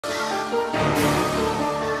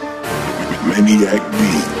Maniac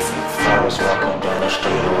Beats. I was walking down the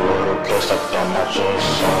street, a little kid stepped on my chest,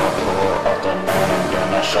 so I pulled out the knife and then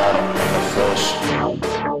I shot him in the face.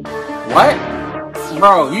 What?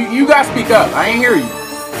 Bro, you gotta speak up. I ain't hear you.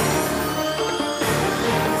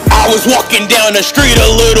 I was walking down the street, a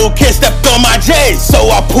little kid stepped on my J,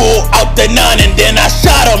 so I pulled out the 9 and then I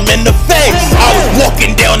shot him in the face. I was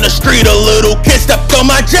walking down the street, a little kid stepped on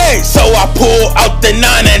my J, so I pulled out the 9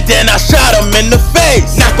 and then I shot him in the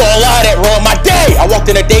face. Not gonna lie, that ruined my day. I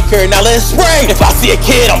walked in the daycare and I let it spray. If I see a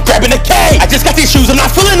kid, I'm grabbing a K. I just got these shoes, I'm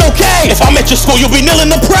not feeling okay. If I'm at your school, you'll be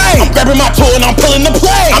kneeling to pray. I'm grabbing my tool and I'm pulling the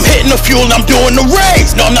play. I'm hitting the fuel and I'm doing the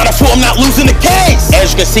race. No, I'm not a fool, I'm not losing the case.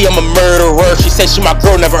 As you can see, I'm a murderer. She said she my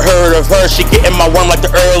girl, never heard of her. She getting my worm like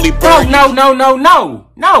the early bird.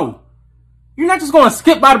 No. You're not just gonna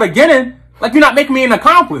skip by the beginning like you're not making me an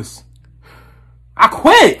accomplice. I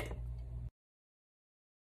quit.